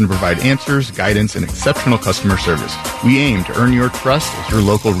our mission to provide answers, guidance, and exceptional customer service. We aim to earn your trust as your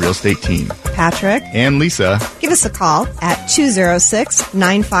local real estate team. Patrick. And Lisa. Give us a call at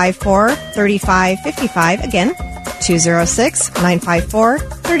 206-954-3555. Again,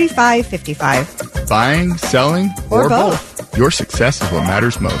 206-954-3555. Buying, selling, or both. Your success is what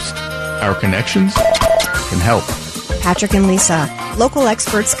matters most. Our connections can help. Patrick and Lisa, local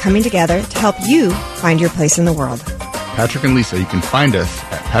experts coming together to help you find your place in the world. Patrick and Lisa, you can find us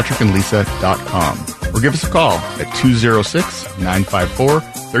at patrickandlisa.com or give us a call at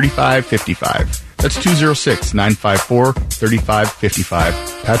 206-954-3555. That's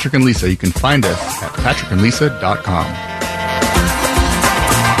 206-954-3555. Patrick and Lisa, you can find us at patrickandlisa.com.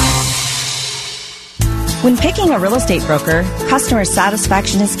 When picking a real estate broker, customer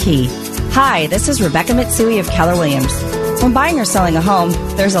satisfaction is key. Hi, this is Rebecca Mitsui of Keller Williams. When buying or selling a home,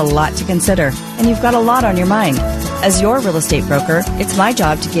 there's a lot to consider, and you've got a lot on your mind. As your real estate broker, it's my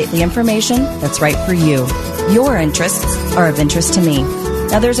job to get the information that's right for you. Your interests are of interest to me.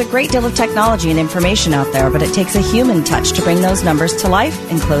 Now, there's a great deal of technology and information out there, but it takes a human touch to bring those numbers to life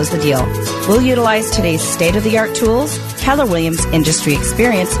and close the deal. We'll utilize today's state-of-the-art tools, Keller Williams industry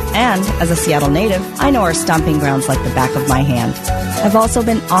experience, and as a Seattle native, I know our stomping grounds like the back of my hand. I've also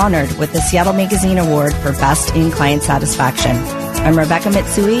been honored with the Seattle Magazine Award for Best in Client Satisfaction. I'm Rebecca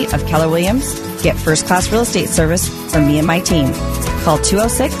Mitsui of Keller Williams. Get first-class real estate service from me and my team. Call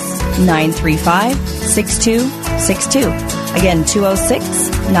 206-935-6262. Again,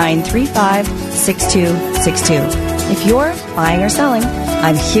 206-935-6262. If you're buying or selling,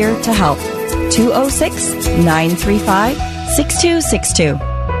 I'm here to help. 206-935-6262.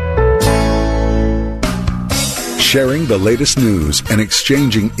 Sharing the latest news and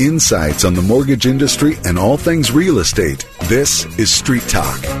exchanging insights on the mortgage industry and all things real estate. This is Street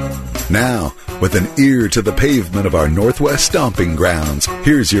Talk. Now, with an ear to the pavement of our Northwest stomping grounds,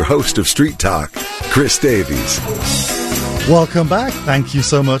 here's your host of Street Talk, Chris Davies. Welcome back. Thank you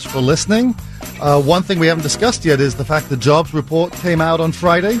so much for listening. One thing we haven't discussed yet is the fact the jobs report came out on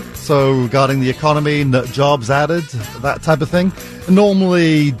Friday. So regarding the economy, jobs added, that type of thing. It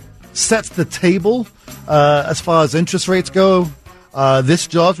normally sets the table as far as interest rates go. This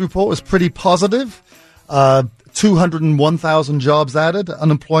jobs report was pretty positive. 201,000 jobs added.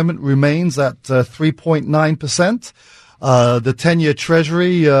 Unemployment remains at 3.9%. The 10-year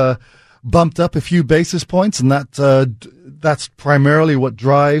Treasury bumped up a few basis points, and that's primarily what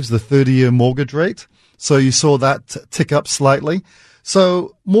drives the 30-year mortgage rate. So you saw that tick up slightly.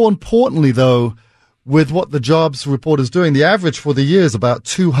 So more importantly, though, with what the jobs report is doing, the average for the year is about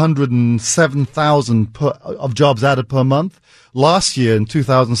 207,000 of jobs added per month. Last year, in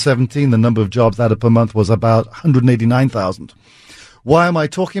 2017, the number of jobs added per month was about 189,000. Why am I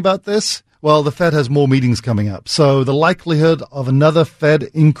talking about this? Well, the Fed has more meetings coming up. So the likelihood of another Fed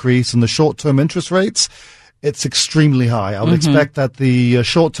increase in the short-term interest rates, it's extremely high. I would expect that the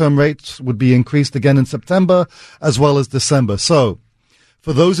short-term rates would be increased again in September as well as December. So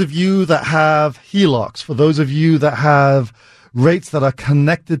for those of you that have HELOCs, for those of you that have rates that are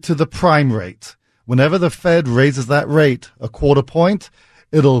connected to the prime rate, whenever the Fed raises that rate a quarter point,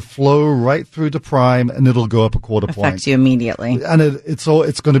 it'll flow right through to prime and it'll go up a quarter point. Affects you immediately. And it's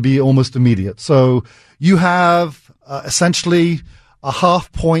going to be almost immediate. So you have essentially a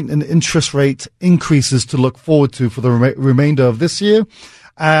half point in interest rate increases to look forward to for the remainder of this year.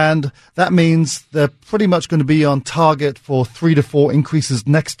 And that means they're pretty much going to be on target for 3 to 4 increases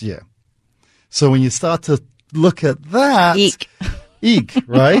next year. So when you start to look at that, eek,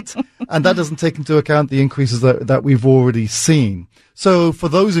 right? And that doesn't take into account the increases that we've already seen. So for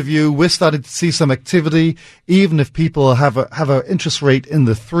those of you, we're starting to see some activity. Even if people have an interest rate in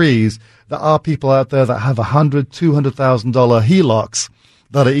the 3s, there are people out there that have $100,000, $200,000 HELOCs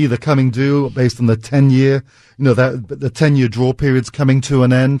that are either coming due based on the 10-year, that the 10-year draw period's coming to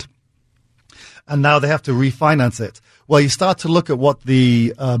an end, and now they have to refinance it. Well, you start to look at what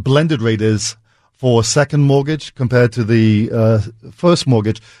the blended rate is for a second mortgage compared to the first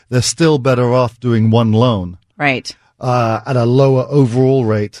mortgage. They're still better off doing one loan. Right. At a lower overall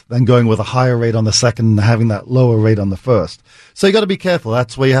rate than going with a higher rate on the second and having that lower rate on the first. So you got to be careful.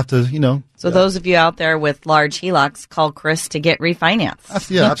 That's where you have to, So those of you out there with large HELOCs, call Chris to get refinanced.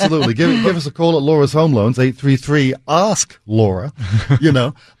 Yeah, absolutely. Give us a call at Laura's Home Loans, 833-ASK-LAURA,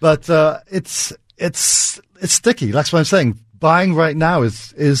 But it's sticky. That's what I'm saying. Buying right now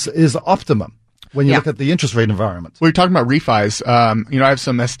is optimum when you look at the interest rate environment. We're talking about refis. I have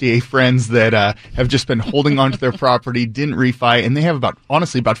some SDA friends that have just been holding on to their property, didn't refi, and they have about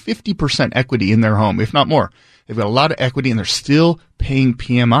 50% equity in their home, if not more. They've got a lot of equity, and they're still paying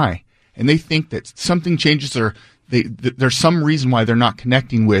PMI. And they think that something changes, or there's some reason why they're not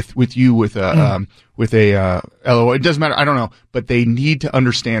connecting with you with a LOI. It doesn't matter. I don't know. But they need to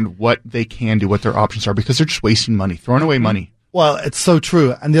understand what they can do, what their options are, because they're just wasting money, throwing away money. Well, it's so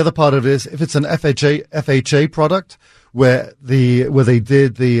true. And the other part of it is, if it's an FHA product where they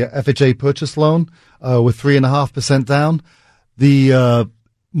did the FHA purchase loan with 3.5% down, the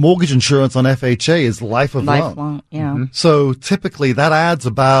mortgage insurance on FHA is life of loan. Yeah. Mm-hmm. So typically that adds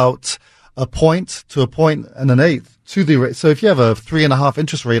about a point to a point and an eighth to the rate. So if you have a 3.5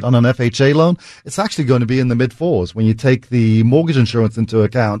 interest rate on an FHA loan, it's actually going to be in the mid 4s when you take the mortgage insurance into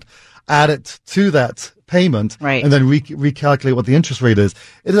account, add it to that payment, right, and then recalculate what the interest rate is.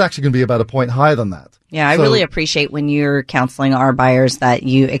 It is actually going to be about a point higher than that. Yeah, I really appreciate when you're counseling our buyers that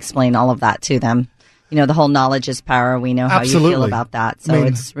you explain all of that to them. The whole knowledge is power. We know how you feel about that. So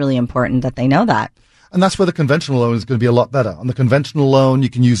it's really important that they know that. And that's where the conventional loan is going to be a lot better. On the conventional loan, you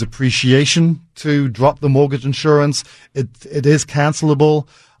can use appreciation to drop the mortgage insurance. It is cancelable.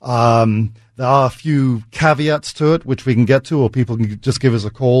 There are a few caveats to it, which we can get to, or people can just give us a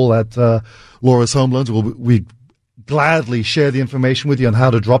call at Laura's Home Loans. We gladly share the information with you on how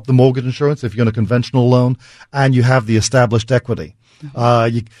to drop the mortgage insurance if you're on a conventional loan and you have the established equity.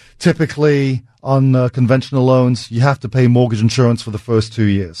 You typically, on conventional loans, you have to pay mortgage insurance for the first 2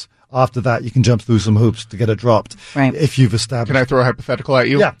 years. After that, you can jump through some hoops to get it dropped. Right. If you've established. Can I throw a hypothetical at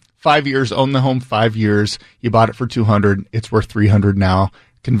you? Yeah. 5 years, own the home 5 years. You bought it for $200. It's worth $300 now.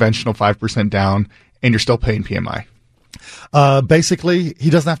 Conventional 5% down, and you're still paying PMI. Basically, he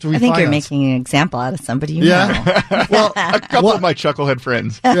doesn't have to refinance. I think you're making an example out of somebody you know. Well, a couple of my chucklehead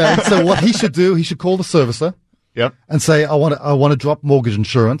friends. Yeah. So what he should do, he should call the servicer. Yep. And say, I want to drop mortgage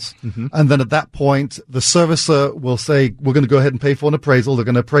insurance. Mm-hmm. And then at that point, the servicer will say, we're going to go ahead and pay for an appraisal. They're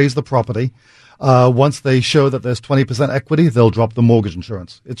going to appraise the property. Once they show that there's 20% equity, they'll drop the mortgage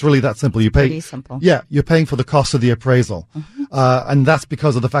insurance. It's really that simple. Pretty simple. Yeah, you're paying for the cost of the appraisal. Mm-hmm. And that's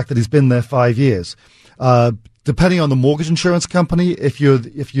because of the fact that he's been there 5 years. Depending on the mortgage insurance company, if you're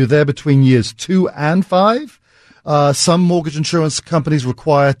there between years 2 and 5, some mortgage insurance companies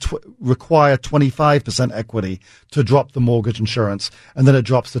require 25% equity to drop the mortgage insurance, and then it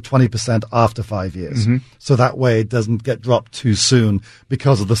drops to 20% after 5 years. Mm-hmm. So that way it doesn't get dropped too soon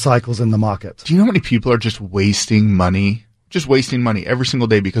because of the cycles in the market. Do you know how many people are just wasting money? Just wasting money every single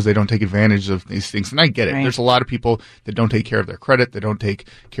day because they don't take advantage of these things. And I get it. Right. There's a lot of people that don't take care of their credit. They don't take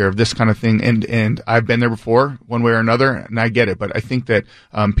care of this kind of thing. And I've been there before, one way or another, and I get it. But I think that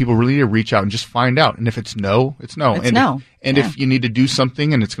people really need to reach out and just find out. And if it's no, it's no. It's no. And if you need to do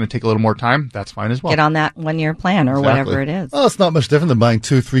something and it's going to take a little more time, that's fine as well. Get on that 1-year plan or whatever it is. Well, it's not much different than buying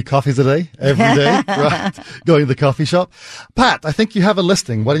 2-3 coffees a day every day, right? Going to the coffee shop. Pat, I think you have a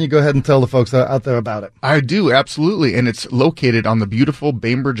listing. Why don't you go ahead and tell the folks out there about it? I do, absolutely. And it's located on the beautiful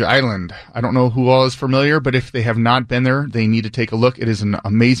Bainbridge Island. I don't know who all is familiar, but if they have not been there, they need to take a look. It is an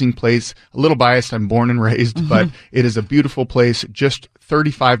amazing place. A little biased. I'm born and raised, but it is a beautiful place. Just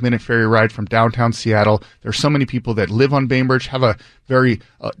 35-minute ferry ride from downtown Seattle. There's so many people that live on Bainbridge, have a very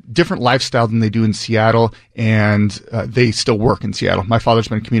different lifestyle than they do in Seattle, and they still work in Seattle. My father's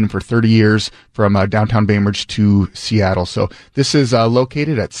been commuting for 30 years from downtown Bainbridge to Seattle. So this is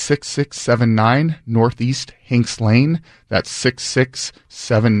located at 6679 Northeast Hinks Lane. That's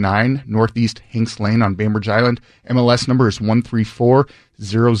 6679 Northeast Hinks Lane on Bainbridge Island. MLS number is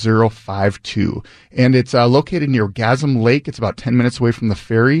 1340052. And it's located near Gasm Lake. It's about 10 minutes away from the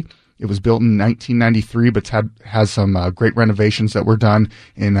ferry. It was built in 1993, but has some great renovations that were done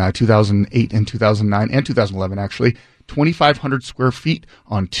in 2008 and 2009 and 2011, actually. 2,500 square feet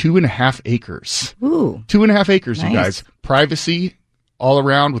on 2.5 acres. Ooh. 2.5 acres, Nice. you guys. Privacy all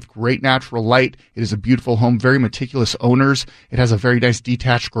around with great natural light. It is a beautiful home, very meticulous owners. It has a very nice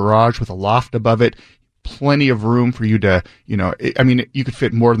detached garage with a loft above it. Plenty of room for you to, you could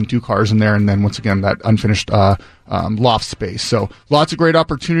fit more than 2 cars in there. And then once again, that unfinished loft space. So lots of great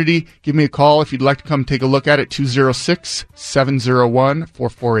opportunity. Give me a call if you'd like to come take a look at it.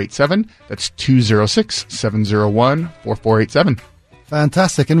 206-701-4487. That's 206-701-4487.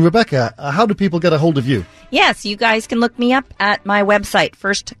 Fantastic. And Rebecca, how do people get a hold of you? Yes, you guys can look me up at my website,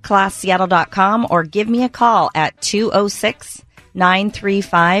 firstclassseattle.com, or give me a call at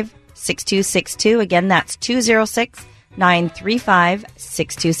 206-935-6262. Again, that's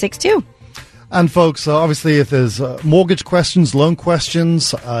 206-935-6262. And folks, obviously, if there's mortgage questions, loan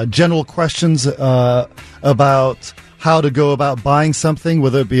questions, general questions about how to go about buying something,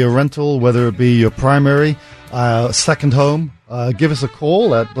 whether it be a rental, whether it be your primary, second home, give us a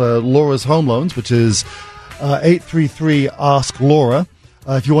call at Laura's Home Loans, which is 833-ASK-LAURA.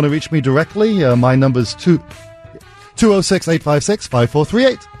 If you want to reach me directly, my number is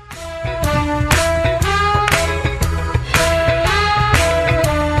 206-856-5438.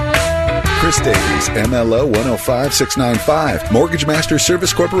 Chris Davies, MLO 105695, Mortgage Master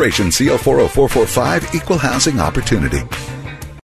Service Corporation, CO 40445, Equal Housing Opportunity.